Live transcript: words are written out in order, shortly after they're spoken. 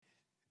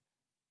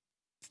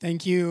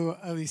Thank you,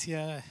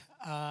 Alicia.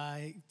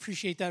 I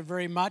appreciate that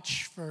very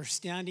much for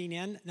standing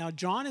in. Now,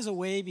 John is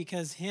away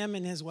because him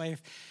and his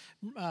wife,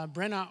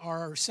 Brenna,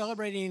 are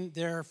celebrating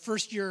their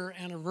first year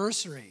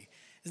anniversary.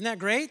 Isn't that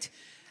great?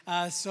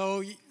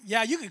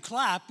 Yeah, you could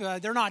clap.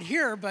 They're not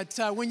here, but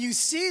when you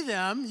see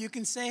them, you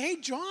can say, hey,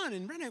 John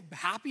and Brenna,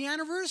 happy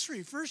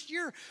anniversary, first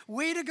year,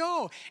 way to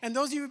go. And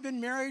those of you who have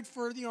been married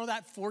for,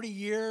 that 40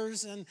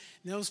 years and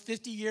those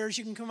 50 years,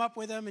 you can come up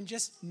with them and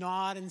just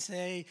nod and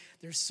say,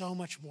 there's so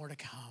much more to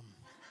come.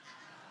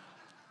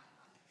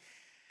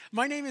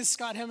 My name is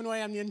Scott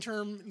Hemingway. I'm the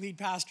interim lead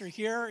pastor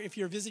here. If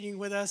you're visiting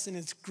with us, and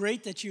it's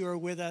great that you are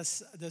with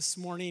us this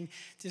morning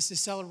just to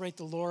celebrate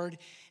the Lord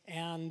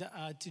and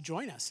to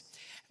join us.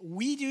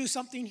 We do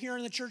something here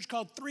in the church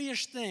called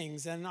Three-ish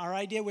Things, and our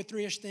idea with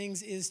Three-ish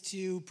Things is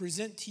to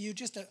present to you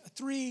just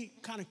three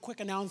kind of quick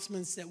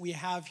announcements that we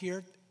have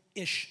here.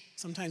 Ish.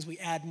 Sometimes we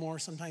add more,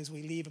 sometimes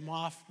we leave them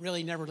off.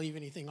 Really never leave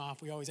anything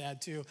off. We always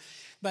add two.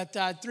 But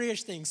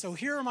Three-ish Things. So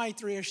here are my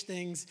Three-ish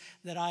Things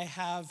that I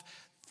have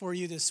for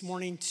you this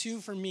morning. Two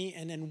for me,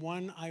 and then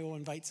one I will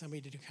invite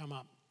somebody to come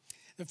up.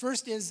 The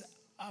first is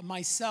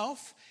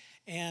myself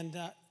and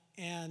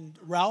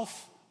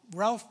Ralph.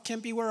 Ralph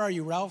Kempe, where are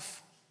you,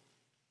 Ralph?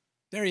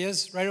 There he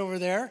is, right over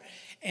there.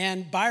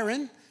 And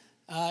Byron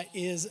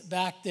is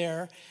back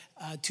there.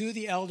 Two of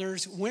the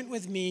elders went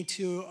with me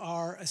to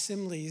our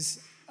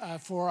assemblies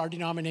for our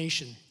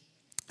denomination.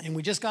 And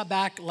we just got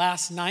back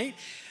last night.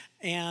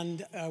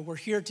 And we're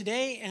here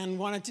today and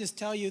want to just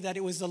tell you that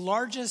it was the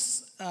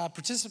largest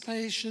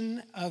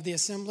participation of the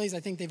assemblies I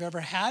think they've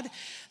ever had.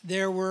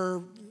 There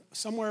were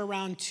somewhere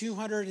around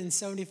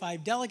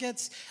 275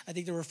 delegates. I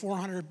think there were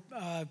 400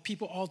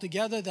 people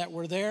altogether that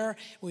were there.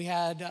 We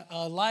had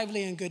a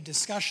lively and good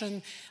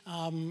discussion.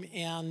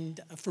 And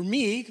for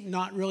me,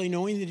 not really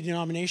knowing the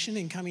denomination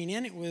and coming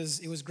in, it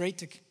was great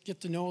to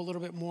get to know a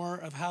little bit more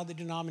of how the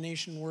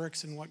denomination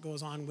works and what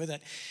goes on with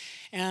it.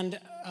 And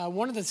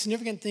one of the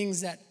significant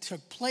things that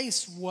took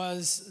place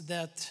was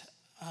that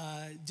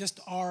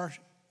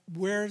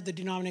where the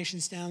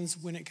denomination stands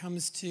when it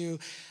comes to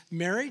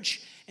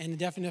marriage and the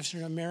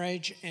definition of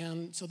marriage.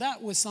 And so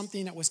that was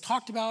something that was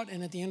talked about.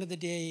 And at the end of the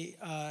day,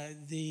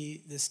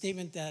 the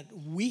statement that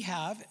we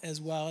have,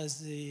 as well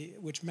as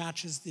which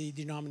matches the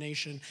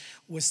denomination,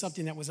 was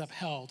something that was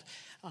upheld.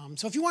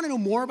 So if you want to know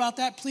more about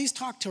that, please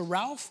talk to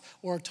Ralph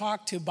or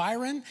talk to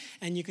Byron,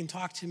 and you can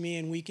talk to me,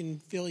 and we can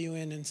fill you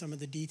in some of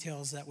the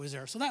details that was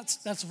there. So that's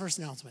the first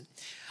announcement.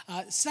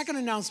 Second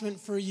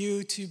announcement for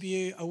you to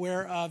be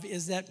aware of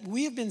is that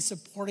we have been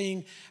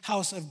supporting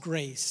House of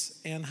Grace.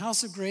 And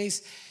House of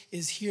Grace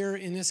is here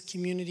in this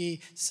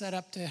community set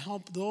up to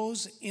help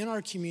those in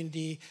our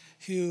community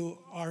who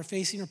are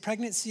facing a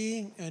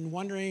pregnancy and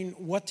wondering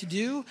what to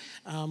do,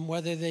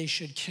 whether they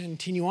should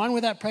continue on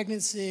with that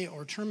pregnancy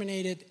or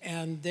terminate it.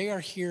 And they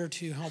are here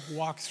to help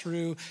walk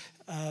through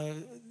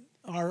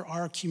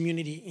our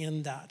community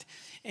in that.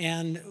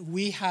 And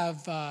we have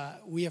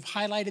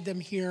highlighted them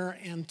here,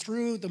 and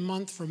through the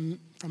month from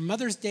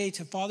Mother's Day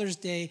to Father's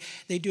Day,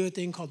 they do a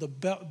thing called the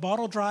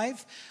bottle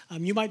drive.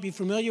 You might be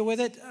familiar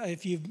with it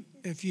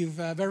if you've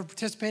ever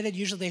participated.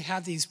 Usually they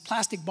have these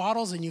plastic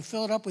bottles, and you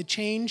fill it up with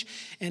change,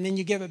 and then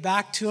you give it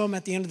back to them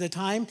at the end of the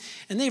time.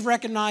 And they've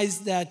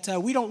recognized that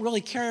we don't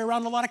really carry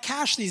around a lot of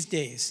cash these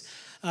days.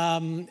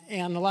 And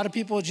a lot of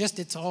people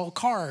it's all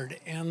card.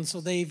 And so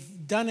they've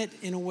done it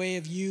in a way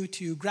of you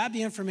to grab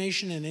the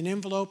information in an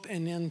envelope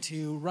and then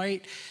to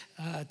write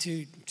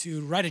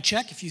a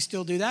check if you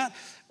still do that.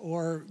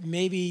 Or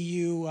maybe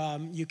you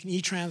can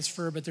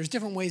e-transfer, but there's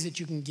different ways that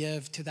you can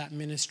give to that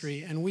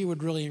ministry. And we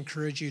would really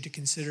encourage you to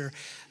consider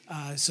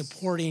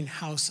supporting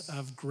House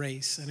of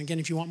Grace. And again,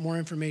 if you want more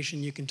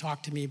information, you can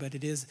talk to me, but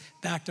it is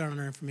back down on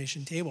our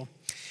information table.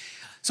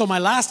 So my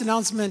last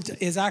announcement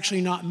is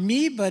actually not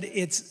me, but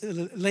it's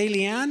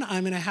Laylianne.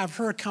 I'm going to have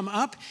her come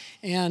up,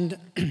 and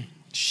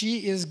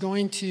she is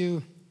going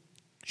to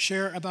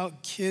share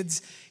about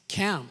kids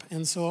camp.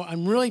 And so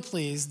I'm really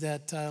pleased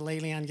that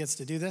Laylianne gets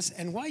to do this.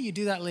 And while you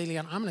do that,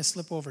 Laylianne, I'm going to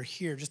slip over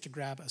here just to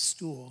grab a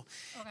stool.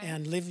 Okay.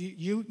 And Liv,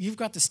 you've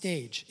got the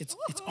stage. It's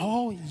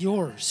all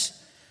yours.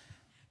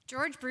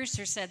 George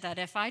Brewster said that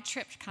if I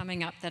tripped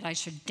coming up, that I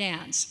should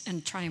dance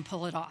and try and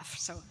pull it off.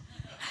 So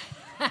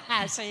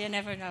you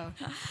never know.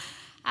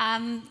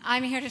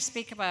 I'm here to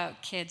speak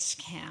about kids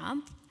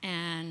camp,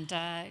 and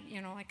I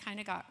kind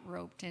of got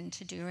roped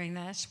into doing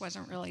this.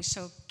 Wasn't really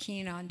so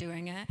keen on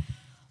doing it.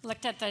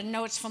 Looked at the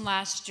notes from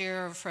last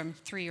year, from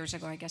 3 years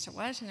ago, I guess it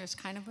was, and it was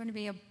kind of going to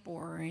be a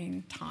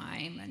boring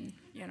time, and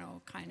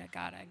kind of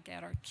got to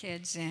get our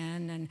kids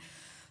in, and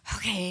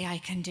okay, I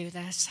can do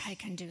this,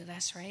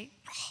 right?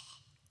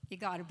 You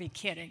got to be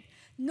kidding.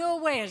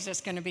 No way is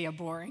this going to be a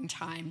boring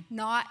time.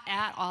 Not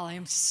at all. I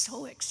am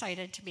so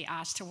excited to be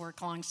asked to work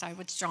alongside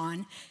with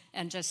John,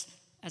 and just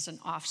as an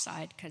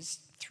offside, because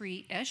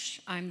 3-ish,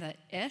 I'm the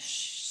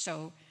ish,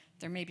 so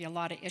there may be a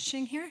lot of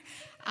ishing here.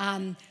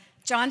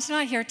 John's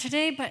not here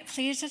today, but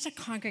please, as a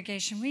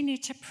congregation, we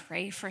need to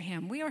pray for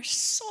him. We are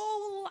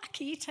so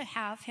lucky to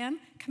have him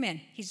come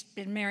in. He's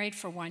been married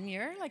for 1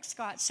 year, like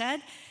Scott said,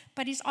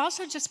 but he's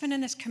also just been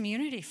in this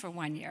community for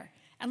 1 year.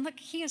 And look,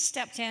 he has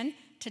stepped in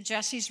to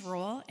Jesse's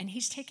role, and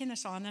he's taken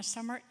this on this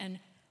summer, and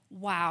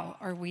wow,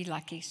 are we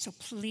lucky. So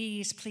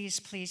please, please,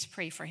 please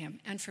pray for him,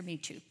 and for me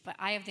too. But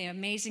I have the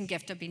amazing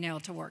gift of being able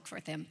to work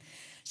with him.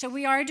 So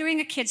we are doing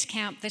a kids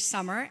camp this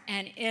summer,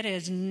 and it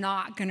is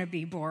not going to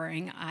be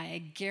boring.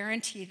 I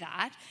guarantee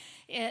that.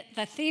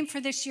 The theme for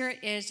this year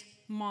is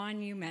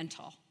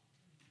monumental.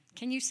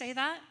 Can you say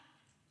that?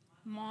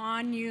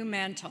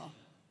 Monumental.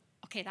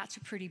 Okay, that's a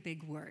pretty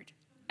big word.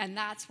 And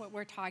that's what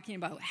we're talking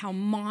about, how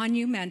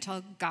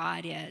monumental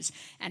God is,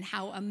 and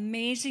how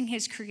amazing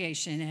his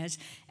creation is,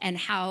 and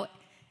how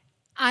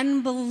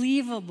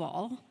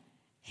unbelievable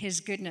his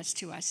goodness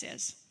to us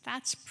is.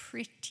 That's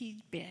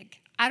pretty big.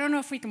 I don't know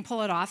if we can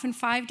pull it off in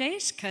 5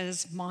 days,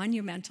 because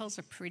monumental is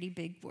a pretty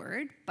big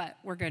word, but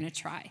we're going to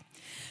try.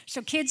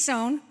 So Kids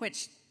Zone,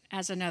 which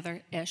as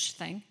another ish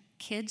thing,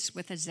 kids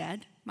with a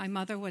Z. My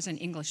mother was an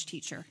English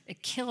teacher.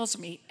 It kills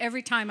me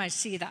every time I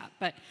see that,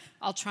 but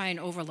I'll try and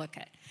overlook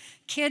it.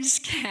 Kids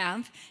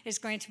Camp is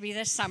going to be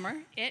this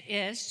summer. It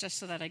is, just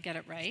so that I get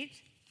it right,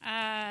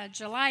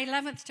 July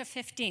 11th to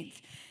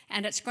 15th.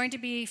 And it's going to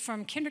be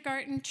from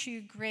kindergarten to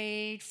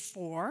grade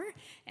 4,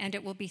 and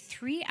it will be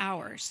 3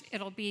 hours.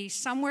 It'll be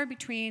somewhere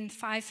between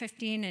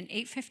 5:15 and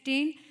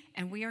 8:15,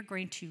 and we are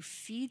going to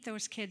feed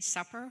those kids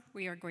supper.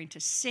 We are going to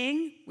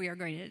sing.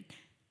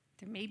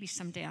 There may be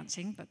some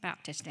dancing, but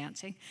Baptist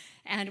dancing.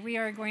 And we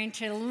are going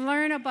to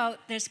learn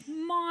about this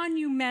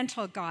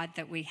monumental God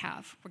that we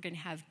have. We're going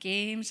to have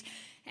games,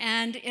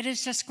 and it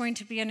is just going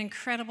to be an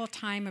incredible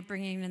time of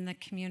bringing in the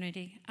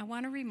community. I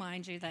want to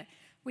remind you that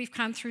we've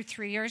come through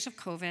 3 years of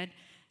COVID.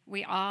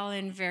 We all,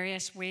 in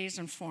various ways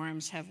and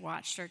forms, have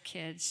watched our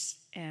kids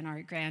and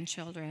our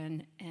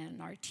grandchildren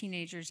and our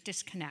teenagers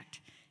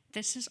disconnect.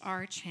 This is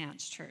our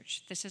chance,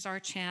 church. This is our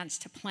chance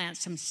to plant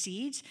some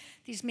seeds.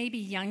 These may be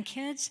young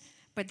kids,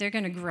 but they're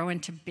going to grow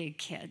into big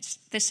kids.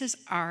 This is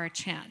our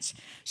chance.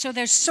 So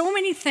there's so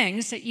many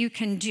things that you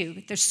can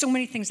do. There's so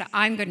many things that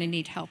I'm going to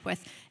need help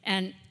with.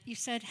 And you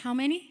said how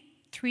many?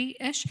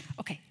 3-ish?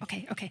 Okay.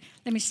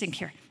 Let me think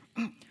here.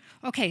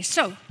 Okay,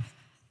 so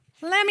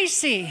let me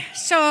see.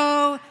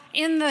 So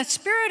in the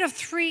spirit of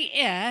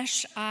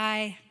 3-ish,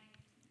 I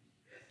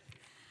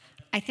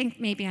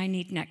think maybe I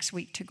need next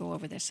week to go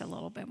over this a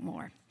little bit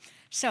more.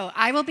 So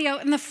I will be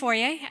out in the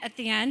foyer at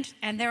the end,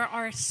 and there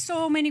are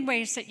so many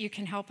ways that you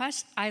can help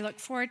us. I look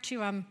forward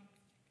to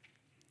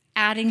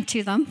adding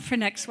to them for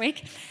next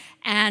week.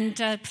 And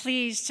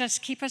please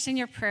just keep us in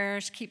your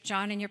prayers, keep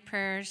John in your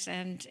prayers,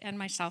 and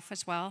myself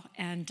as well.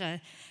 And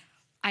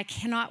I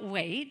cannot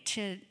wait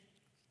to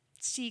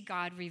see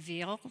God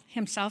reveal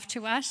himself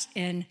to us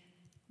in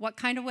what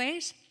kind of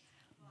ways?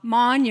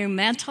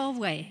 Monumental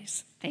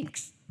ways.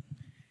 Thanks.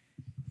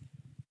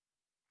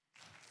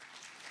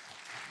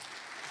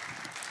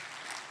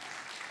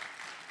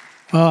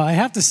 Well, I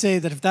have to say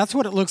that if that's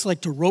what it looks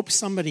like to rope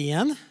somebody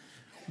in,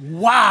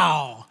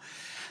 wow.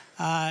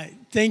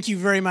 Thank you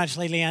very much,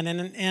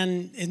 Leilani.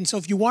 And so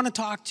if you want to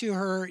talk to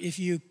her, if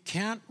you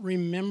can't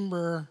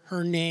remember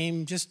her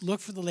name, just look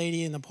for the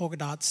lady in the polka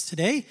dots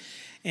today,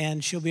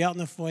 and she'll be out in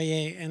the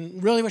foyer.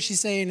 And really what she's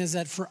saying is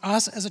that for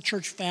us as a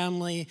church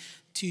family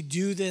to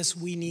do this,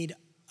 we need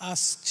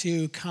us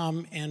to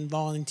come and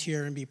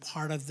volunteer and be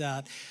part of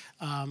that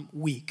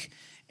week.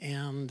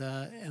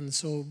 And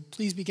so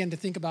please begin to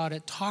think about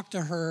it. Talk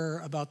to her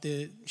about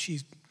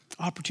she's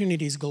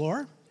opportunities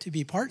galore to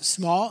be part,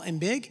 small and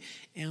big.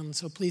 And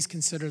so please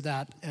consider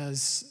that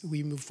as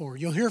we move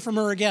forward. You'll hear from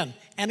her again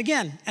and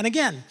again and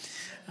again.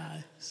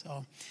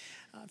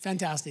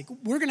 Fantastic.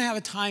 We're going to have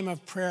a time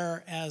of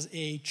prayer as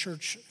a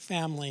church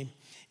family.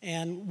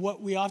 And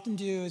what we often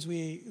do is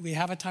we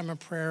have a time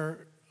of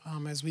prayer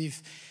as we've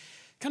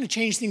kind of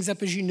changed things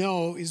up, as you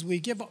know, is we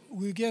give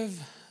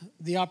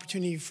the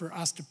opportunity for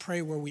us to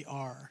pray where we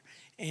are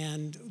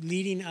and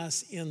leading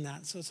us in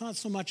that. So it's not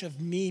so much of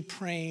me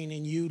praying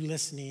and you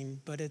listening,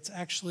 but it's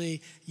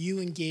actually you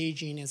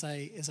engaging as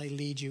I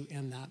lead you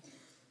in that.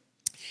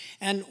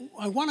 And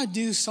I want to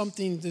do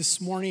something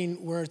this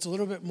morning where it's a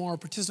little bit more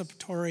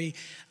participatory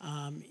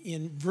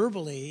in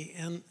verbally,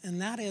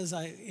 and that is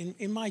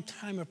in my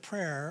time of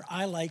prayer,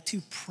 I like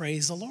to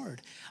praise the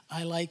Lord.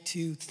 I like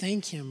to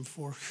thank him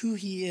for who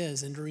he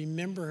is and to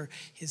remember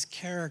his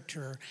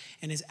character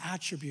and his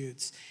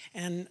attributes.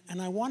 And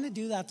I want to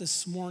do that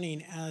this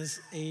morning as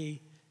a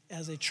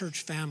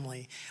church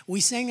family. We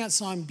sang that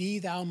song, Be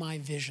Thou My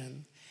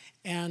Vision.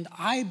 And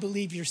I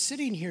believe you're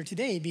sitting here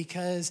today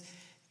because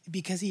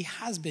he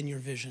has been your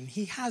vision.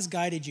 He has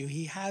guided you.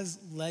 He has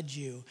led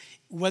you.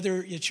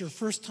 Whether it's your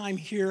first time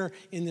here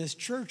in this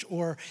church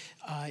or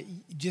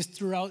just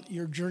throughout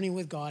your journey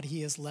with God,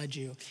 he has led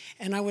you.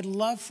 And I would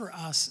love for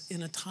us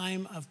in a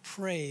time of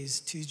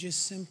praise to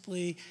just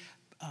simply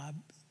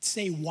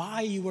say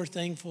why you are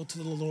thankful to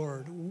the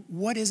Lord.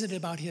 What is it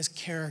about his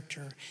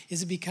character?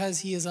 Is it because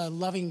he is a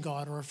loving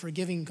God or a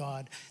forgiving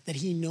God, that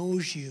he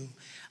knows you?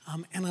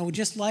 And I would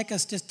just like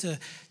us just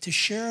to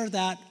share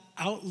that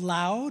out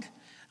loud.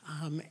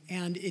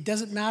 And it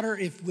doesn't matter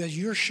if as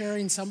you're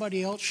sharing,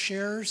 somebody else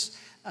shares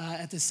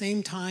at the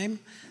same time.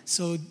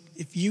 So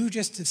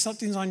if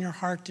something's on your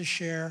heart to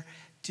share,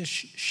 just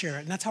share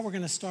it. And that's how we're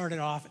going to start it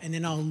off. And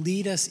then I'll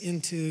lead us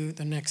into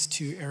the next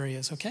two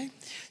areas, okay?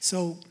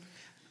 So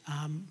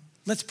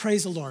let's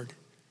praise the Lord.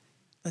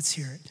 Let's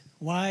hear it.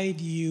 Why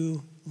do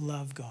you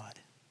love God?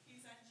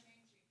 He's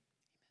unchanging.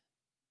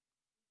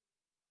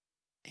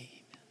 Amen.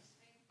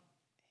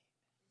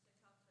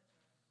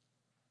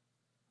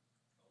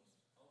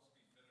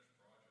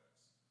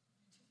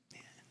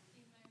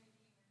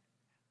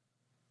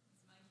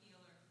 He's my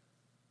healer.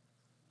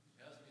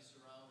 He has me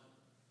surrounded.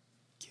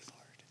 Thank you,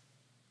 Lord.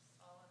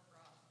 Solid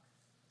rock.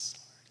 Yes,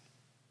 Lord.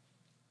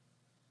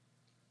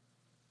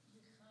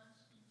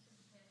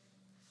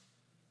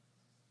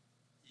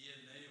 He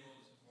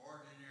enables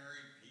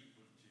ordinary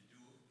people to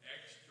do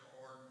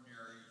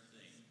extraordinary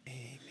things.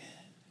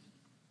 Amen.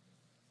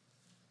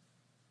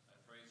 I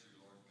praise you,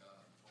 Lord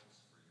God of hosts,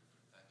 for your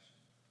protection.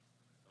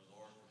 The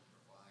Lord will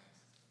provide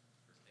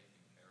for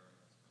taking care of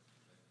us,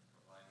 for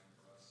providing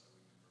for us so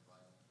we can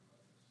provide for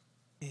others.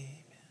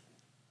 Amen.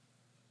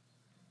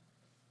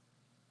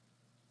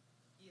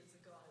 He is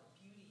a God of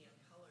beauty and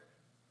color.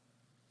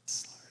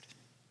 Yes, Lord.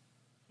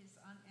 His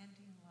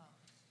unending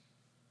love.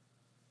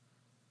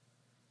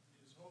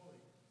 He is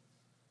holy.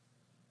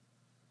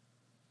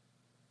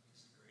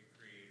 He's the great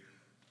creator.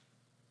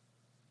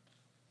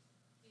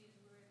 He is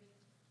worthy.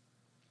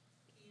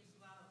 He is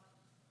love.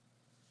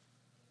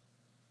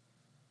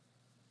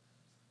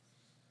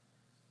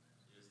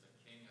 He is the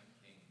King of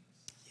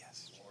kings,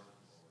 Yes. Lord of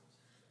lords.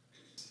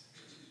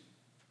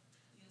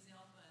 He is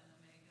Alpha and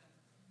Omega.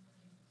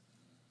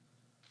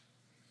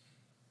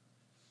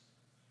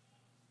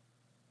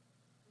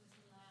 Who is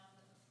the Lamb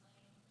that was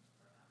slain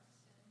for our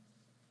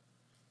sins.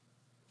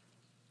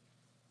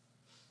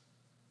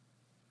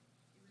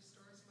 He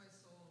restores my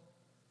soul.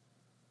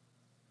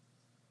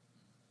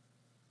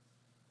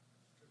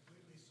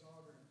 Completely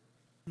sovereign.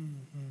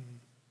 Mm-hmm.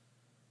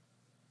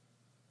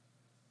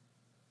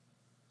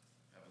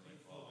 Heavenly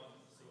Father.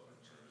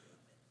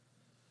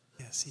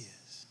 Yes, he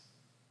is.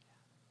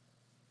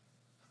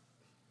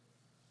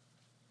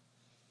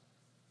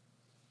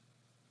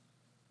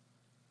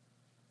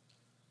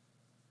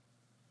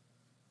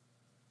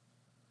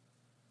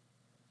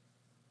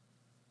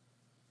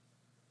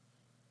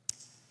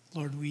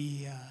 Lord,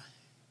 we've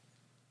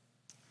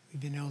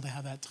been able to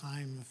have that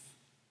time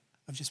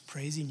of just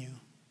praising you,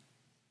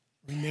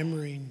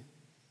 remembering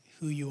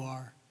who you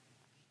are.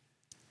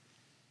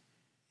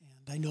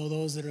 And I know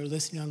those that are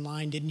listening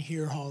online didn't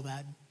hear all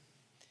that.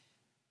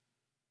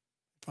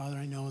 Father,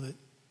 I know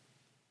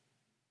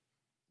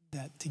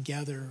that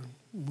together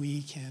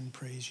we can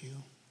praise you.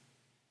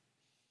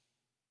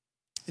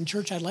 In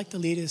church, I'd like to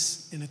lead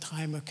us in a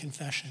time of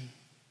confession.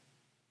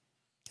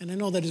 And I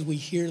know that as we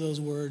hear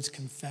those words,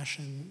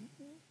 confession,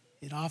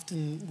 it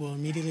often will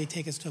immediately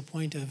take us to a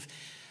point of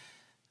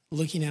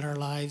looking at our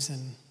lives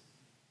and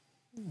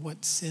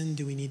what sin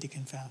do we need to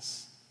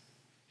confess.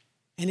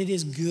 And it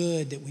is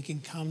good that we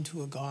can come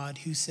to a God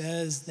who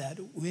says that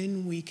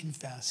when we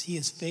confess, he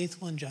is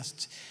faithful and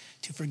just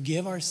to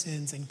forgive our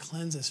sins and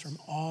cleanse us from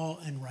all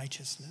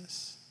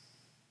unrighteousness.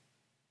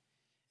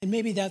 And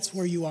maybe that's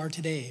where you are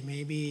today.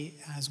 Maybe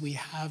as we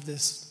have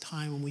this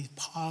time when we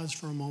pause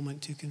for a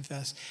moment to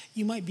confess,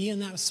 you might be in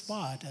that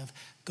spot of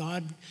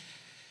God,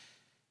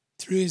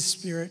 through his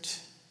Spirit,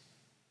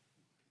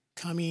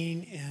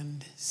 coming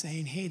and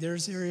saying, hey,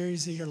 there's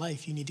areas of your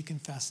life you need to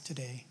confess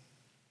today.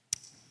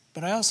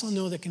 But I also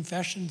know that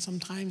confession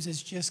sometimes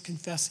is just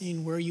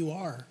confessing where you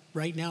are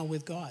right now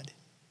with God.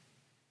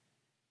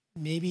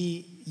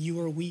 Maybe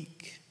you are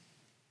weak.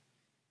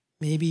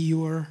 Maybe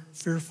you are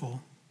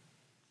fearful.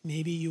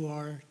 Maybe you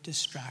are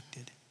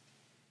distracted.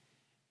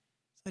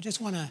 So I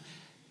just want to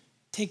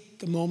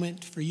take a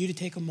moment, for you to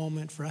take a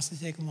moment, for us to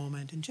take a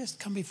moment, and just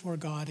come before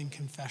God in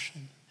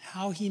confession,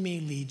 how he may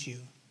lead you.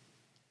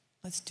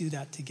 Let's do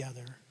that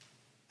together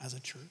as a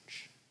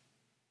church.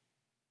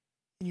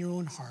 In your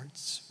own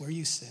hearts, where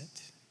you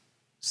sit,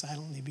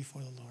 silently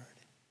before the Lord.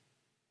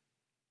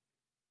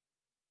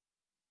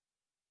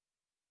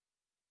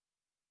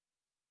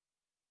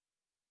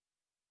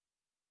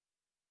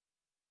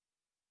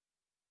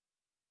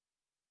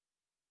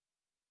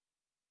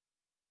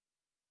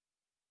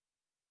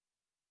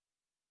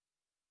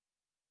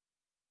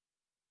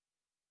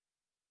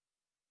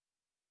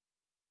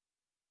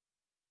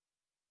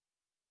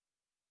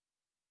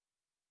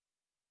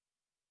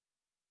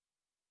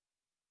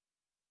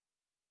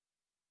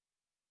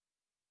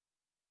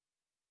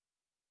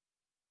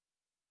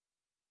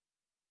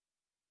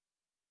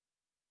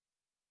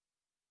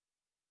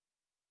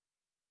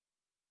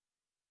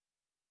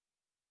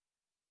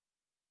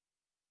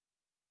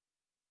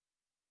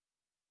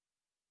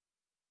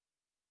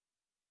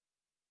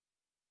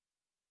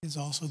 It's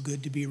also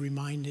good to be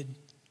reminded,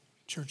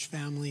 church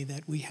family,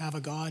 that we have a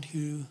God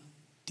who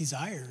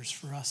desires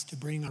for us to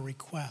bring our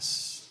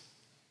requests,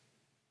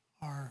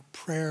 our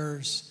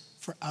prayers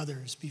for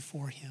others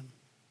before him.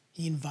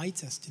 He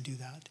invites us to do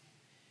that.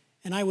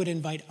 And I would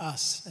invite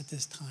us at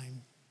this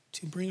time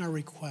to bring our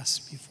requests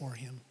before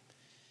him.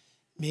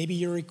 Maybe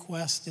your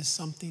request is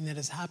something that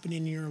has happened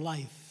in your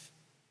life,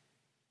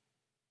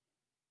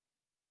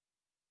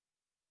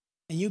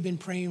 and you've been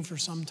praying for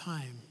some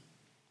time,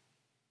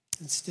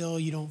 and still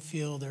you don't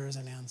feel there is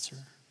an answer.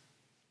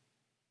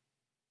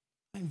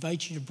 I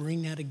invite you to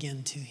bring that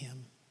again to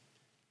him.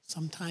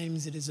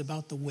 Sometimes it is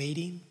about the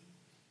waiting.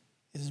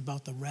 It is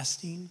about the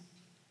resting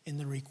in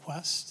the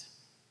request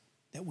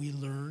that we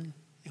learn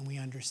and we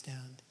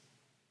understand.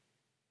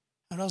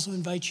 I'd also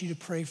invite you to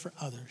pray for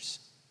others,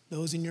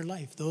 those in your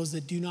life, those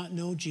that do not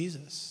know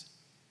Jesus.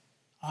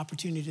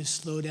 Opportunity to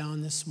slow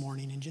down this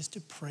morning and just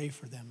to pray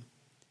for them.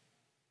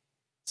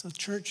 So,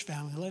 church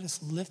family, let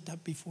us lift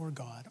up before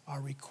God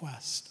our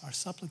requests, our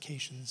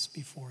supplications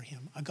before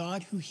him. A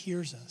God who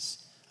hears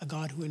us, a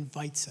God who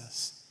invites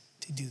us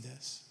to do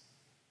this.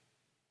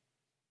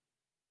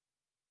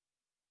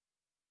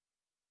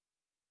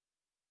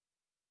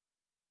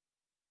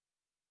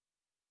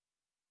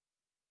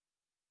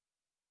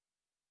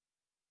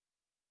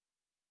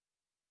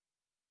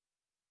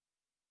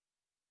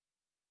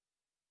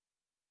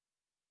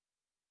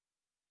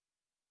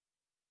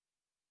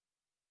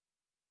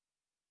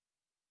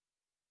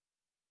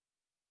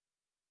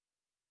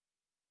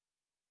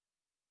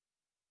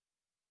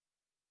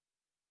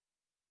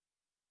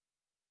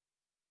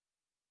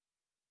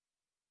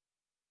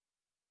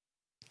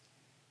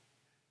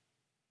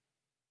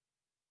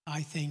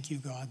 I thank you,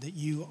 God, that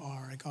you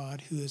are a God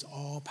who is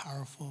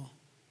all-powerful,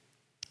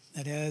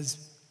 that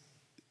as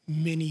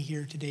many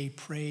here today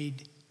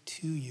prayed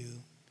to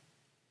you,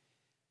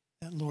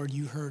 that, Lord,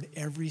 you heard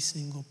every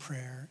single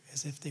prayer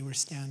as if they were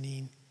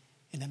standing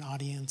in an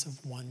audience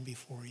of one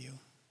before you.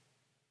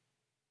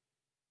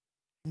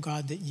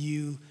 God, that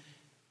you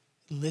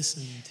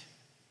listened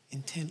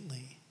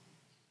intently.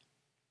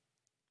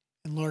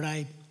 And Lord,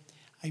 I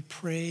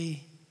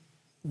pray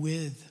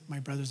with my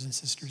brothers and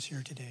sisters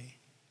here today.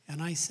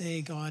 And I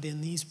say, God,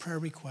 in these prayer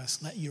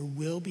requests, let your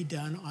will be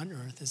done on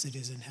earth as it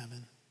is in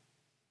heaven.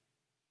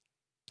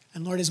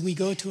 And Lord, as we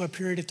go to a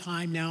period of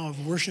time now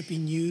of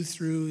worshiping you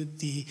through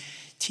the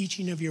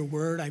teaching of your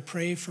word, I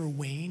pray for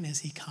Wayne as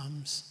he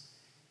comes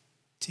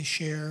to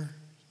share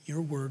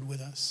your word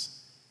with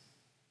us.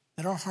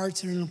 That our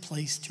hearts are in a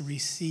place to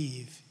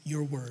receive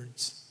your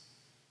words.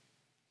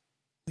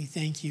 We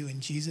thank you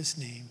in Jesus'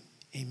 name.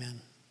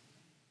 Amen.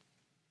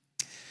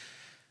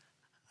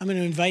 I'm going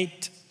to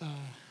invite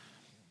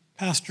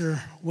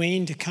Pastor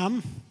Wayne to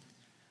come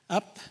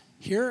up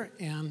here.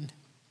 And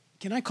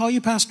can I call you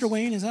Pastor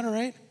Wayne? Is that all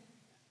right?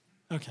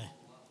 Okay.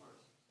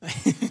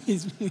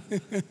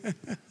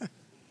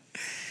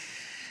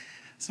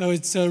 So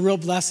it's a real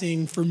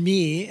blessing for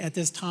me at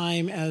this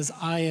time as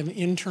I am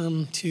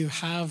interim to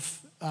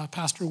have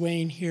Pastor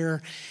Wayne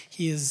here.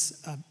 He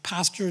has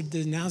pastored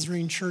the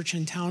Nazarene Church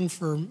in town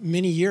for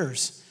many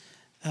years,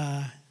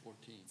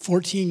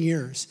 14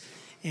 years,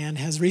 and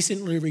has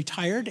recently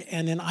retired.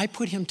 And then I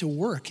put him to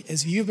work.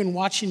 As you've been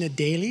watching the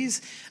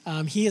dailies,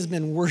 he has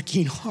been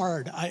working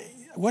hard.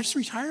 What's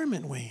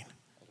retirement, Wayne?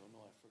 I don't know.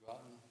 I've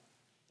forgotten.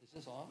 Is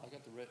this on? I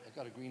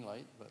got a green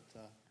light, but.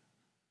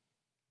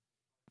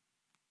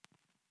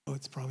 Oh,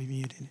 it's probably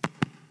muted.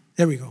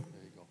 There we go.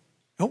 There you go.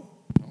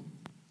 Nope. No.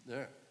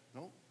 There.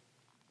 No.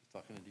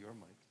 Talking into your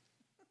mic.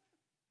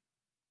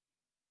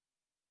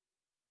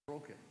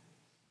 Broken.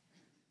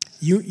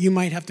 You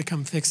might have to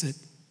come fix it.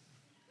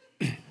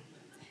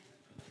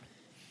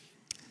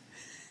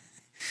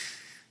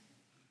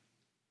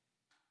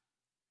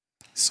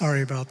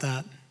 Sorry about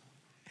that.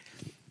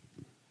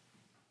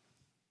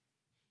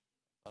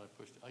 I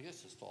pushed it. I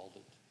guess I stalled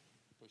it.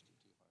 Pushed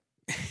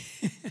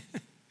it too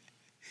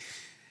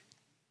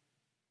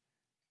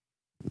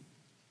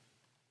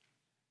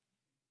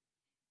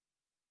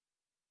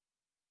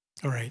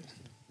hard. All right.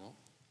 No.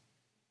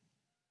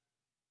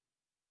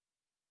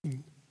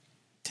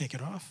 Take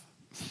it off.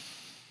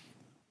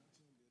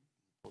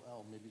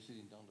 Oh, maybe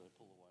sitting down to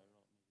pull the wire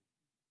out.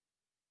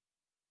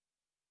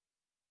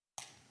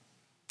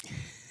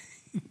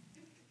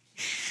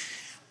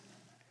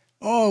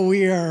 Oh,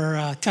 we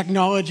are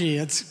technology.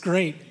 It's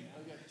great. I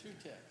got two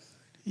texts.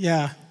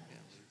 Yeah.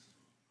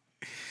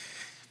 You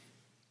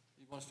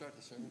want to start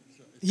the sermon?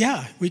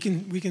 Yeah, we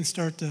can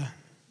start the.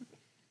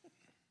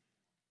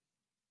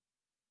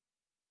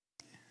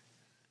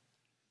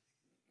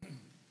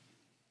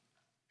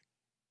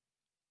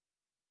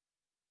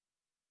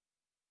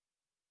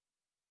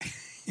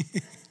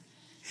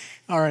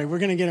 All right, we're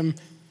going to get him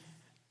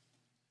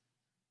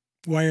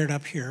wired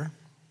up here.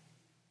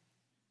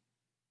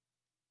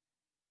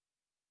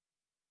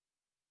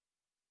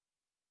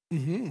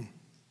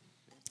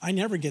 I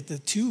never get the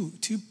two.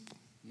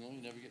 No,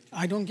 you never get two.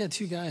 I don't get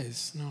two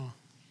guys, no.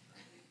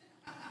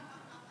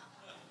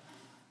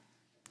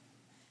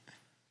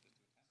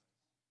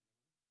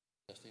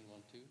 Testing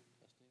 1, 2.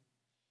 Testing.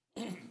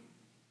 I can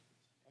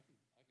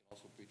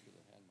also preach with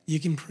a hand mic. You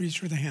can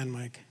preach with a hand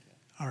mic.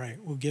 All right,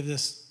 we'll give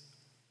this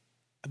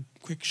a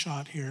quick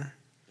shot here.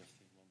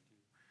 Testing 1,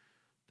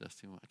 2.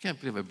 Testing 1. I can't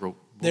believe I broke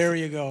both, There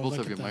you go. both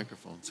Look of your at that.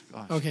 microphones.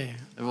 Gosh. Okay.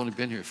 I've only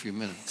been here a few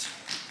minutes.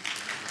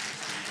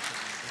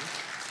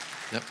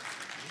 Yep.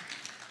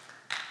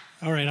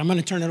 All right, I'm going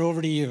to turn it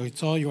over to you.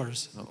 It's all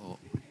yours. Uh-oh.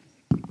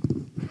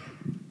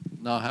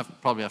 Now I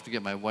probably have to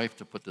get my wife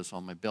to put this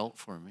on my belt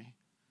for me.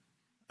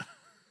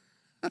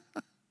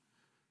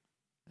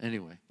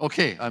 Anyway,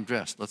 okay, I'm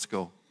dressed. Let's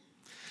go.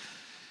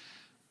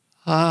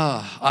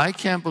 I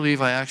can't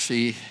believe I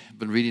actually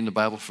been reading the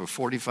Bible for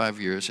 45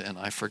 years and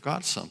I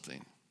forgot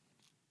something.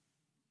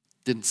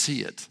 Didn't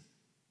see it.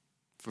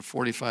 For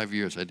 45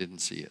 years, I didn't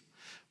see it.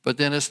 But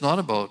then it's not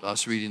about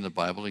us reading the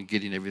Bible and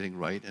getting everything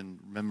right and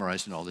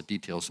memorizing all the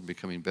details and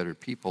becoming better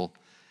people.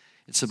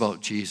 It's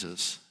about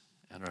Jesus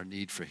and our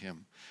need for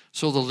him.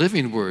 So the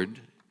living word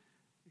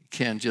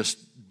can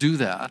just do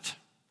that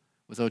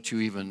without you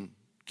even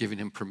giving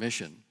him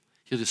permission.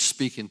 He'll just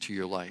speak into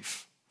your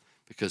life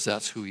because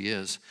that's who he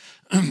is.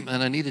 And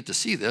I needed to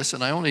see this,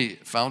 and I only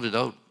found it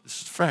out,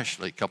 this is fresh,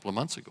 like a couple of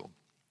months ago.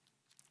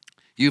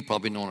 You've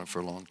probably known it for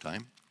a long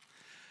time.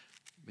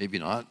 Maybe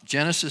not.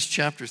 Genesis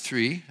chapter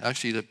 3,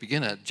 actually to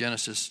begin at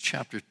Genesis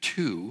chapter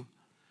 2,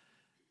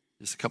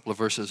 there's a couple of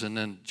verses, and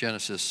then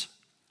Genesis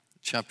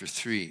chapter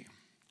 3.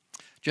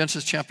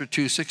 Genesis chapter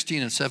 2,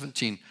 16 and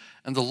 17.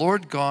 And the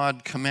Lord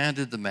God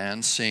commanded the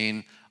man,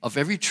 saying, of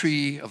every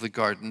tree of the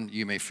garden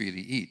you may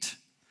freely eat,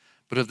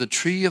 but of the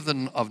tree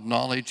of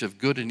knowledge of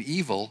good and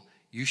evil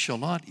you shall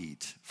not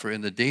eat, for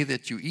in the day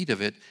that you eat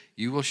of it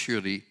you will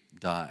surely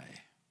die.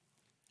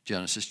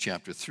 Genesis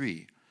chapter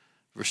 3,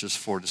 verses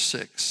 4 to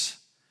 6.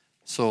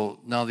 So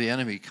now the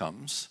enemy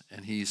comes,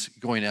 and he's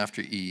going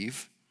after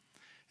Eve,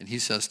 and he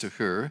says to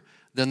her,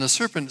 then the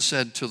serpent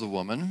said to the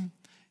woman,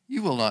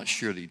 you will not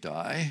surely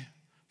die,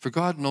 for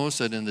God knows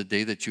that in the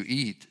day that you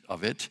eat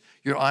of it,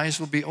 your eyes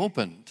will be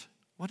opened.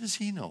 What does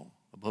he know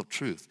about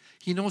truth?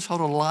 He knows how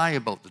to lie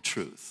about the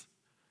truth.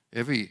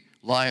 Every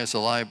lie is a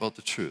lie about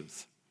the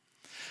truth.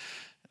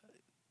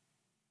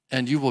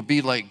 And you will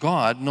be like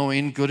God,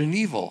 knowing good and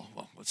evil.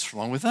 Well, what's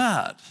wrong with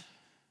that?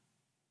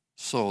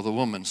 So the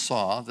woman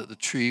saw that the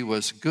tree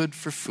was good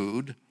for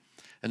food,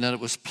 and that it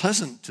was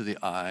pleasant to the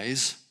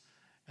eyes,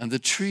 and a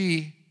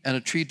tree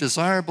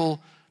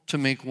desirable to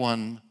make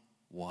one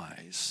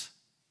wise.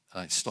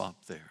 And I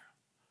stopped there.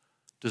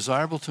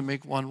 Desirable to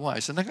make one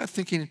wise. And I got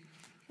thinking,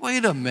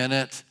 wait a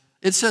minute.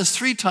 It says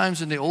 3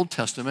 times in the Old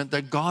Testament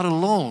that God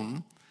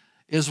alone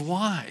is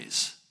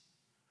wise.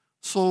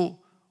 So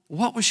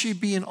what was she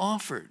being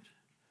offered?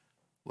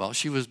 Well,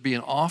 she was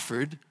being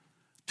offered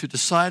to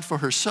decide for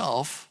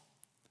herself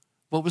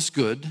what was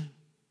good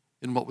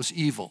and what was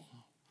evil.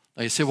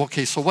 Now you say, well,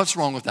 okay, so what's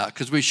wrong with that?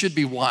 Because we should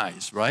be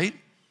wise, right?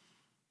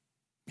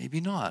 Maybe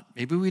not.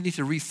 Maybe we need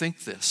to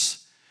rethink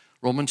this.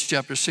 Romans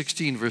chapter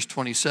 16, verse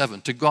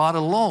 27. To God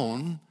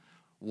alone,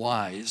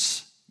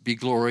 wise, be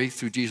glory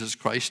through Jesus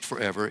Christ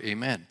forever.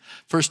 Amen.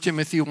 1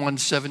 Timothy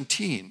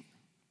 1:17.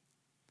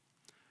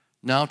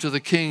 Now to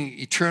the King,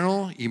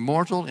 eternal,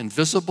 immortal,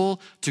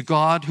 invisible, to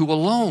God who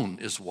alone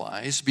is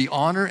wise, be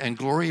honor and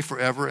glory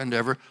forever and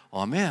ever.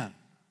 Amen.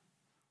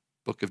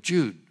 Book of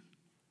Jude.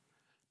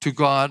 To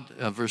God,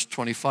 verse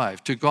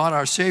 25, to God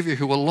our Savior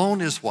who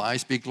alone is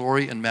wise, be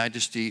glory and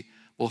majesty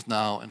both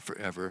now and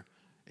forever.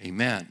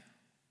 Amen.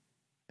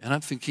 And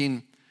I'm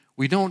thinking,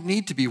 we don't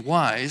need to be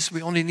wise.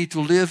 We only need to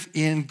live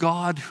in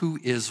God who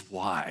is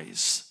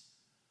wise.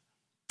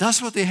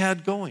 That's what they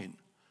had going.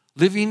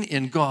 Living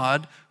in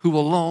God who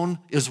alone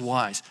is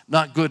wise.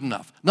 Not good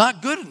enough.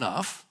 Not good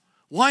enough?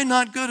 Why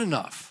not good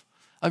enough?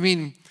 I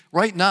mean,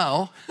 right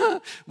now,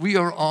 we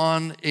are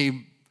on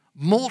a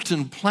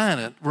molten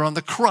planet. We're on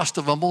the crust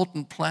of a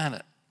molten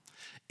planet.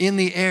 In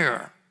the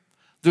air.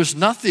 There's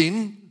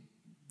nothing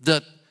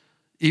that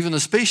even the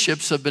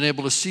spaceships have been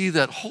able to see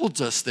that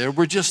holds us there.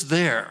 We're just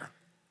there.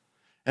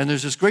 And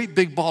there's this great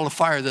big ball of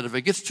fire that if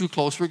it gets too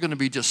close, we're going to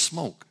be just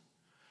smoke.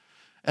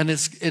 And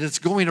it's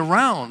going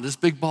around, this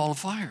big ball of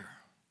fire.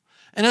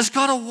 And it's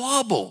got a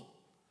wobble.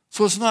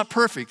 So it's not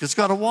perfect. It's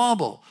got a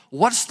wobble.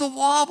 What's the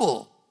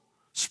wobble?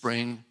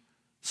 Spring,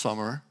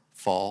 summer,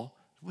 fall,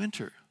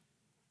 winter.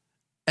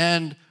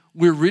 And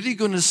we're really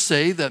going to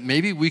say that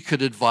maybe we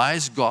could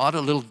advise God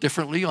a little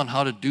differently on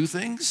how to do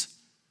things?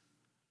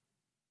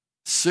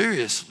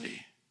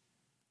 Seriously.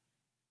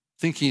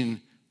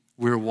 Thinking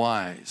we're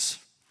wise.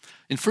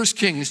 In 1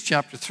 Kings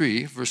chapter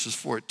 3, verses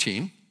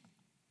 14,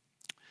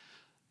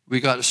 we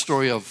got a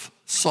story of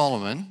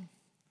Solomon,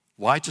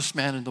 wisest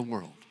man in the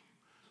world.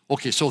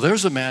 Okay, so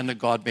there's a man that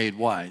God made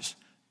wise.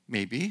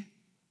 Maybe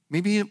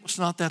it was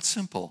not that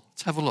simple.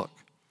 Let's have a look.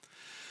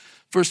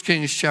 1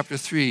 Kings chapter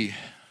 3,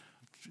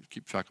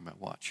 keep track of my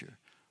watch here.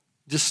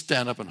 Just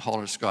stand up and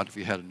holler at God if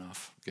you had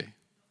enough, okay?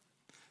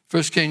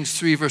 1 Kings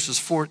 3, verses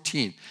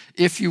 14.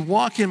 If you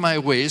walk in my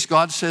ways,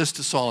 God says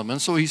to Solomon,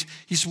 so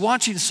he's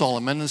watching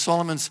Solomon, and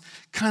Solomon's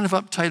kind of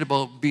uptight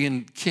about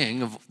being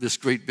king of this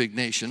great big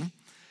nation.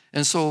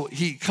 And so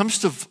he comes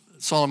to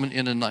Solomon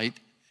in a night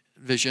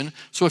vision.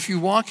 So if you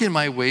walk in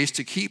my ways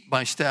to keep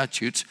my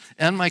statutes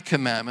and my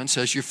commandments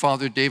as your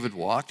father David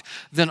walked,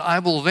 then I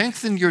will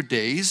lengthen your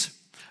days.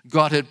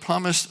 God had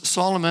promised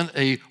Solomon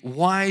a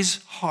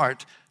wise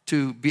heart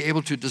to be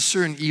able to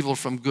discern evil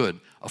from good,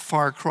 a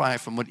far cry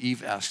from what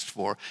Eve asked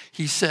for.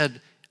 He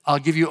said, I'll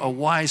give you a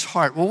wise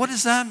heart. Well, what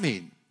does that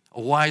mean?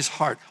 A wise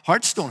heart.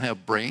 Hearts don't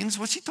have brains.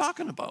 What's he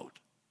talking about?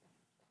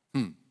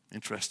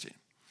 Interesting.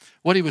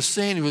 What he was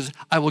saying was,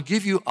 I will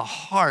give you a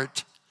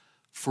heart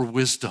for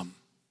wisdom.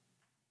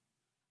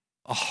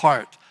 A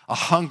heart, a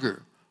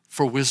hunger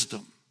for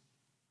wisdom.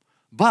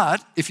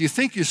 But if you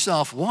think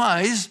yourself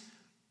wise,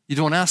 you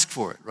don't ask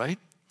for it, right?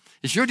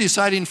 If you're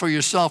deciding for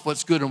yourself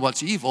what's good and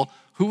what's evil,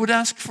 who would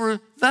ask for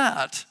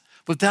that?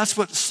 But that's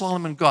what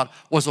Solomon got,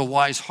 was a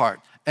wise heart.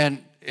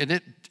 And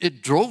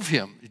it drove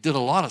him. He did a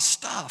lot of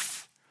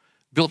stuff.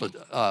 Built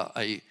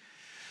a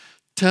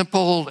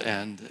temple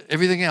and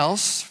everything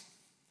else.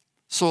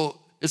 So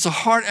it's a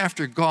heart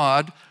after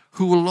God,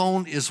 who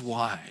alone is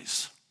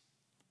wise.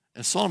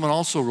 And Solomon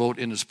also wrote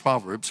in his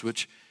Proverbs,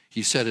 which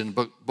he said in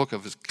the book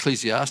of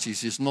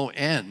Ecclesiastes, there's no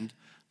end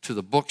to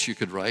the books you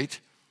could write.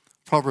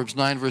 Proverbs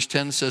 9 verse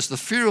 10 says, the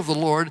fear of the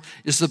Lord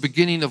is the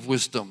beginning of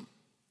wisdom.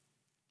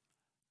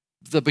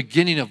 The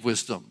beginning of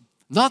wisdom.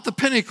 Not the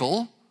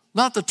pinnacle,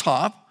 not the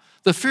top.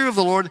 The fear of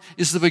the Lord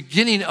is the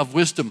beginning of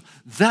wisdom.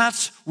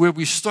 That's where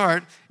we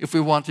start if we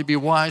want to be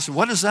wise. And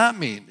what does that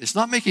mean? It's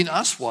not making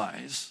us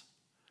wise.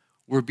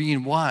 We're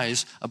being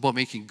wise about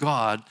making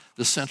God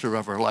the center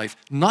of our life.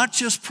 Not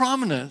just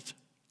prominent,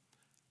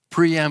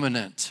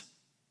 preeminent.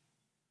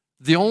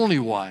 The only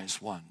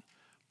wise one.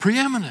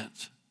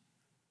 Preeminent.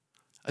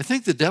 I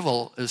think the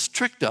devil has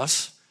tricked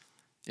us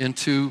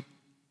into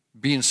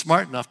being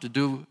smart enough to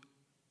do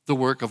the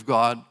work of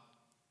God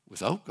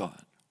without God.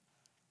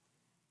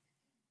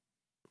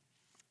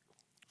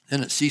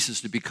 Then it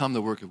ceases to become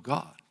the work of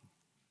God.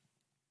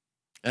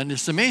 And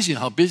it's amazing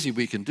how busy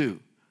we can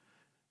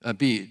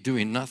be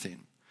doing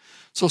nothing.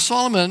 So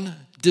Solomon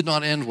did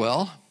not end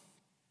well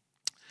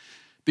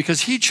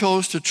because he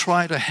chose to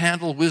try to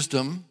handle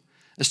wisdom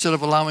instead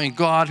of allowing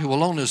God, who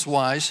alone is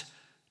wise,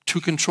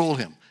 to control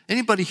him.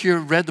 Anybody here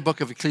read the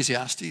book of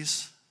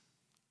Ecclesiastes?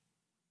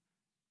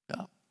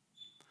 Yeah.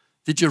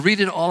 Did you read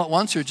it all at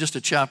once or just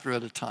a chapter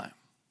at a time?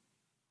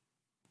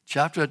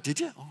 Did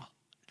you? Oh.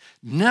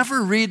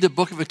 Never read the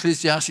book of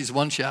Ecclesiastes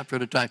one chapter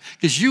at a time,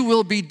 because you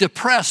will be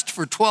depressed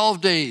for 12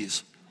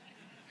 days.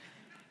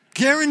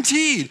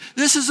 Guaranteed.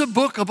 This is a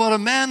book about a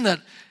man that,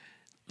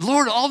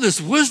 Lord, all this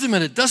wisdom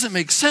and it doesn't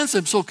make sense.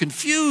 I'm so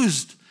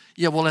confused.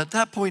 Yeah, well, at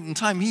that point in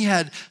time, he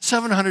had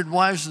 700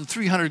 wives and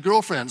 300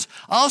 girlfriends.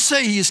 I'll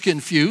say he's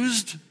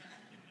confused.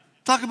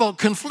 Talk about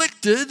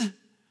conflicted.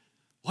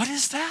 What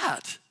is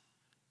that?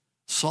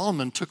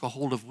 Solomon took a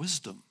hold of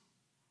wisdom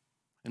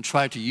and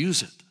tried to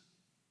use it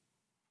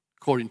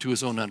according to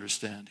his own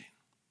understanding.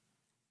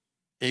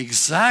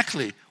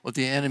 Exactly what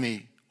the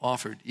enemy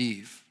offered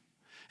Eve.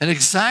 And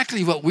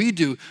exactly what we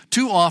do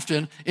too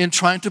often in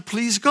trying to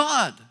please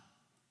God.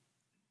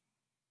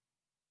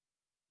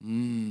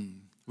 We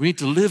need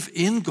to live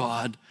in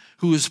God,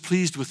 who is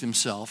pleased with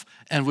himself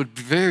and would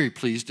be very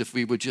pleased if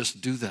we would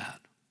just do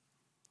that.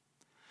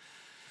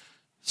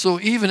 So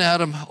even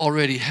Adam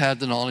already had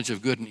the knowledge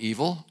of good and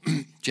evil.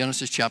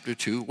 Genesis chapter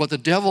 2. What the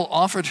devil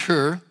offered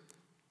her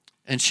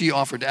and she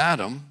offered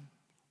Adam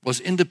was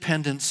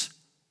independence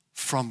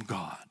from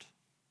God.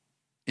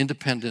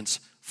 Independence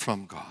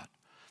from God.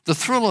 The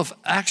thrill of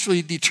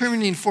actually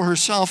determining for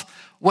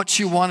herself what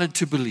she wanted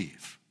to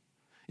believe.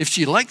 If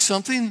she liked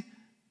something,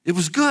 it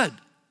was good.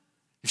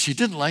 If she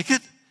didn't like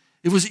it,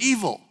 it was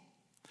evil.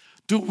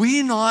 Do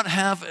we not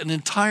have an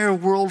entire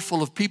world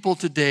full of people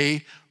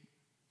today,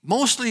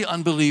 mostly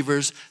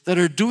unbelievers, that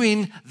are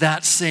doing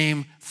that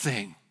same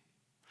thing?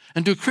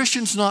 And do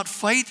Christians not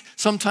fight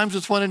sometimes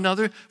with one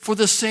another for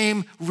the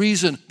same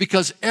reason?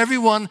 Because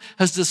everyone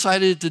has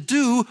decided to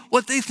do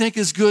what they think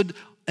is good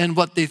and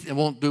what they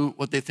won't do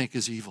what they think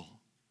is evil.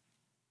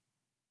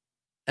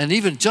 And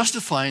even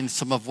justifying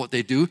some of what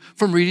they do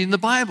from reading the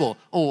Bible.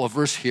 Oh, a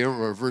verse here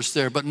or a verse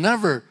there, but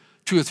never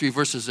 2 or 3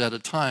 verses at a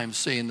time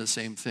saying the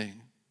same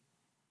thing.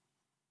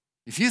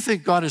 If you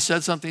think God has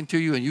said something to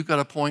you and you've got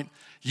a point,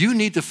 you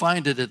need to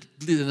find it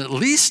in at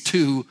least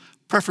 2,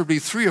 preferably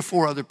 3 or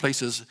 4 other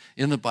places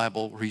in the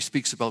Bible where he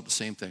speaks about the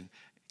same thing,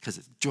 because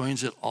it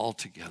joins it all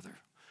together.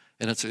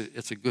 And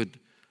it's a good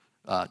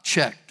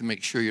check to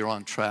make sure you're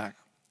on track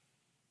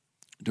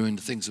doing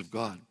the things of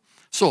God.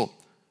 So,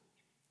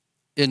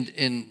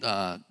 in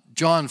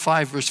John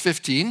 5, verse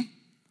 15,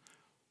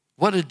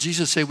 what did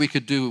Jesus say we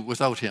could do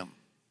without him?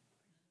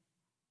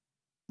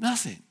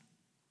 Nothing.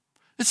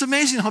 It's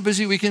amazing how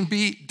busy we can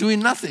be doing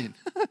nothing.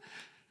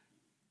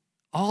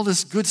 All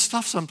this good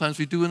stuff sometimes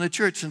we do in the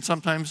church, and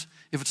sometimes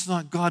if it's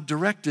not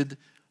God-directed,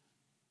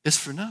 it's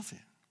for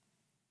nothing.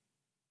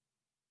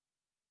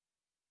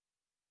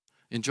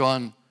 In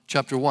John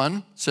chapter 1,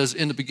 it says,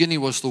 in the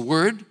beginning was the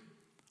Word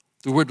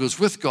was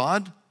with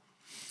God,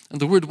 and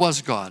the Word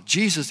was God.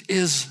 Jesus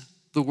is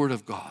the Word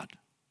of God.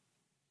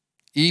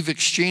 Eve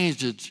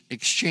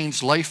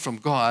exchanged life from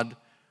God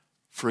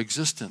for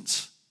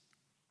existence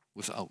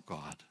without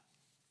God.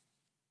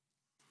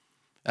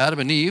 Adam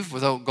and Eve,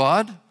 without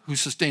God, who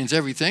sustains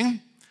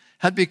everything,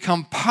 had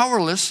become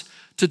powerless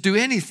to do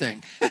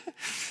anything.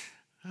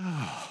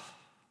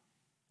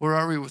 Where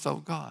are we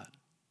without God?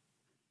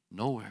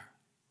 Nowhere.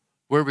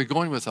 Where are we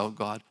going without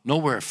God?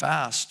 Nowhere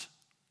fast.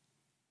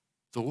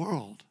 The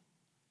world.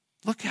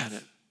 Look at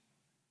it.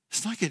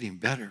 It's not getting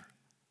better.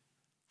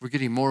 We're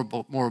getting more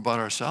about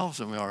ourselves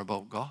than we are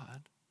about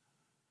God.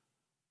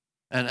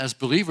 And as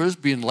believers,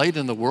 being light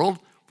in the world,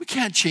 we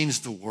can't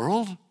change the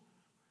world,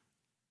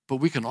 but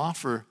we can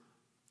offer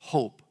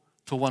hope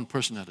to one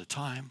person at a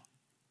time.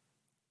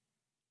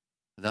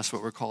 And that's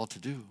what we're called to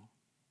do.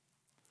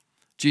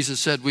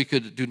 Jesus said we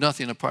could do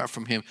nothing apart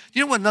from him. Do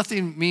you know what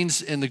nothing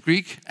means in the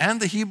Greek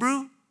and the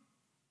Hebrew?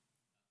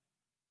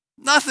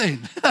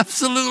 Nothing.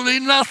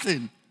 Absolutely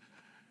nothing.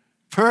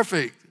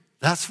 Perfect.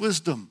 That's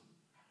wisdom.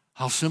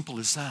 How simple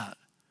is that?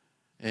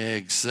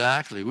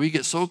 Exactly. We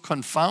get so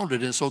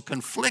confounded and so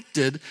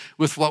conflicted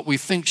with what we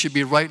think should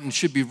be right and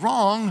should be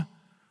wrong,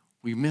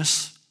 we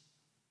miss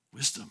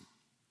wisdom.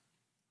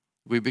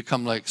 We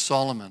become like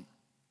Solomon,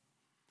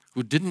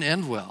 who didn't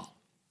end well.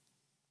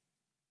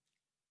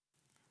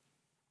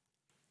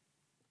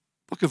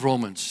 Book of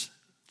Romans,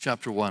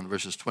 chapter 1,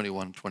 verses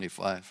 21 and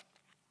 25.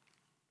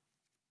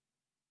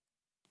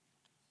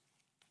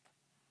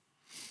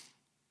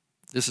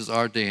 This is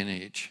our day and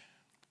age.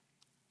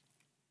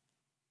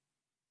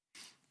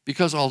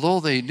 Because although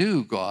they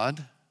knew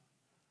God,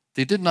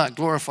 they did not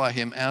glorify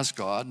him as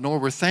God, nor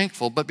were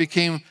thankful, but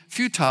became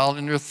futile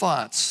in their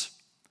thoughts,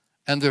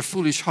 and their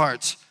foolish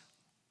hearts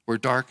were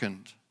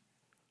darkened.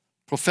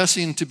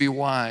 Professing to be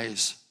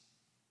wise,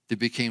 they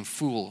became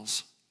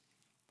fools,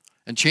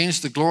 and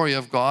changed the glory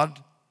of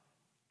God,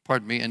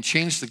 and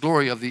changed the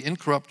glory of the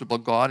incorruptible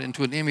God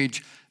into an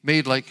image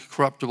made like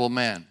corruptible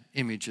man.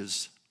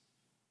 Images.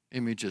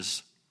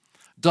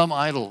 Dumb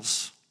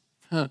idols.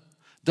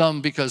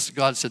 Dumb because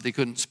God said they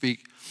couldn't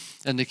speak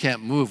and they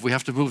can't move. We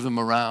have to move them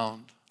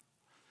around.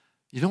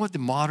 You know what the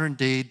modern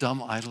day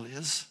dumb idol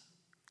is?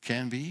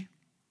 Can be?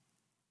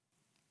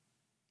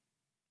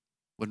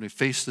 When we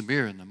face the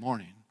mirror in the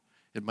morning,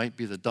 it might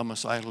be the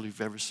dumbest idol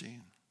you've ever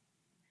seen.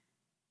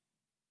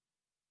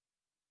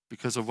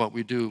 Because of what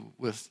we do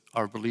with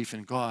our belief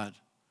in God,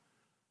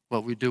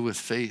 what we do with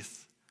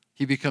faith.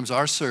 He becomes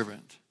our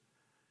servant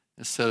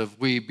instead of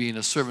we being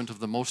a servant of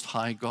the Most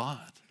High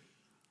God.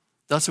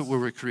 That's what we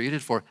were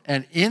created for.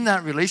 And in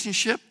that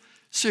relationship,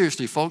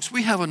 seriously, folks,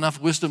 we have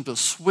enough wisdom to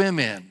swim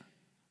in.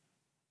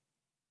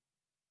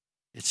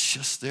 It's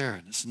just there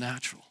and it's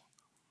natural.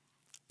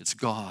 It's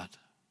God.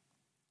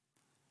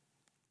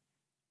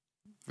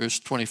 Verse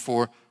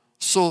 24,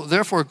 so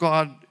therefore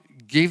God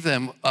gave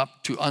them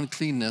up to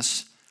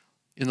uncleanness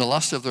in the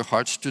lust of their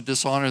hearts to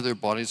dishonor their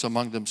bodies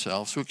among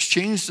themselves, who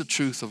exchanged the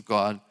truth of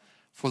God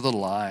for the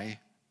lie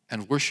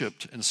and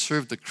worshipped and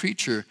served the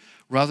creature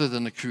rather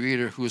than the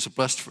Creator who is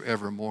blessed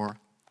forevermore.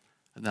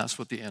 And that's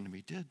what the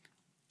enemy did.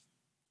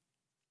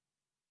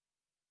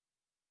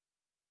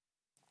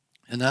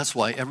 And that's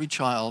why every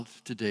child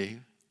today,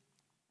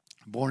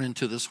 born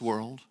into this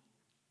world,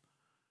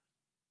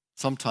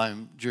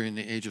 sometime during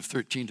the age of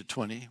 13 to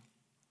 20,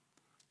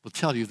 will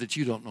tell you that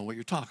you don't know what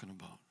you're talking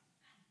about.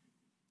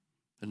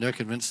 And they're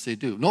convinced they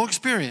do. No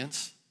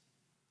experience,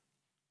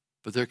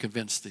 but they're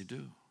convinced they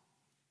do.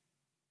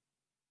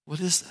 What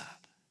is that?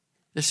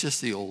 It's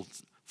just the old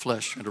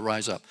flesh trying to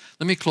rise up.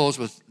 Let me close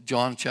with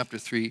John chapter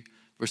 3,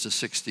 verses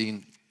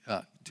 16,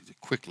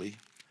 quickly.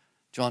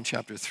 John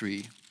chapter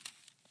 3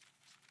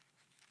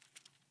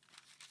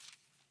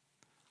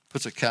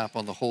 puts a cap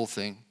on the whole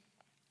thing.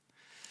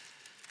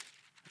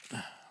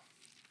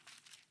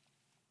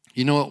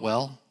 You know it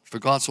well. For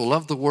God so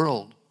loved the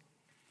world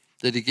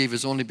that he gave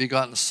his only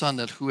begotten Son,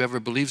 that whoever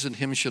believes in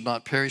him should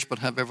not perish but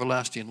have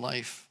everlasting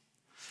life.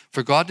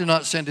 For God did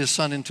not send his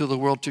Son into the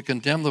world to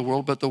condemn the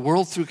world, but the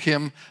world through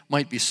him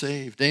might be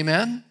saved.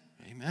 Amen?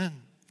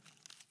 Amen.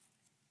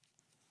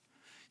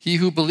 He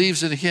who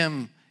believes in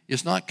him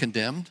is not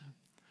condemned,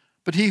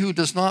 but he who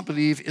does not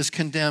believe is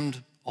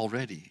condemned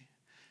already,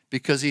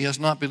 because he has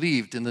not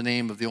believed in the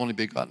name of the only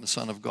begotten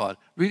Son of God.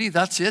 Really,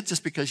 that's it?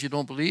 Just because you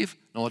don't believe?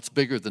 No, it's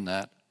bigger than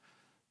that.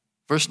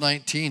 Verse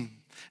 19.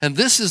 And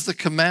this is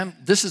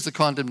the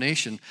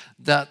condemnation,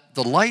 that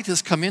the light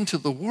has come into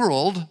the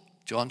world,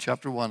 John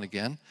chapter 1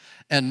 again,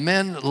 and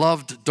men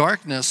loved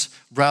darkness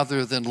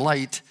rather than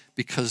light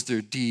because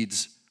their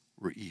deeds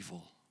were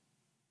evil.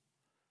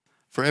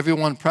 For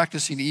everyone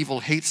practicing evil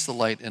hates the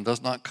light and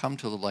does not come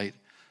to the light,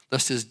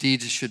 lest his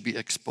deeds should be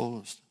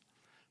exposed.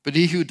 But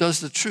he who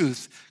does the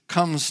truth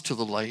comes to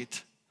the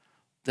light,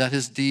 that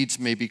his deeds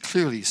may be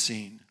clearly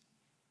seen,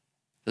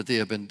 that they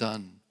have been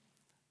done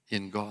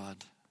in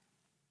God.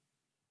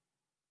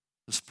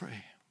 Let's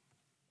pray.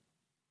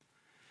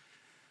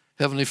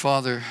 Heavenly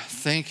Father,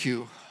 thank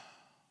you.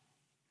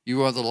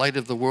 You are the light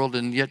of the world,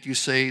 and yet you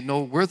say,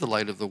 no, we're the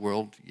light of the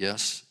world.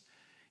 Yes,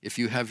 if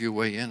you have your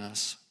way in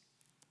us,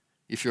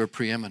 if you're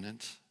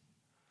preeminent.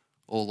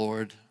 Oh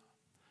Lord,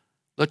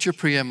 let your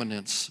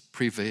preeminence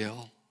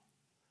prevail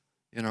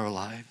in our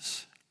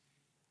lives.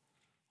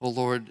 Oh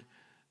Lord,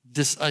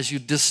 as you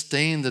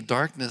disdain the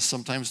darkness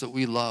sometimes that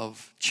we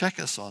love, check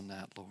us on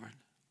that, Lord.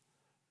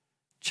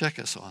 Check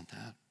us on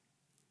that.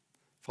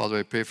 Father,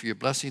 I pray for your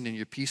blessing and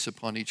your peace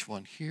upon each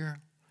one here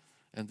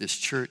and this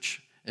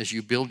church. As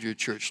you build your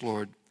church,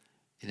 Lord,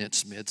 in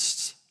its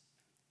midst.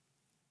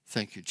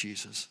 Thank you,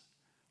 Jesus.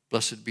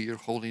 Blessed be your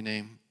holy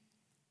name.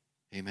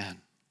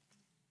 Amen.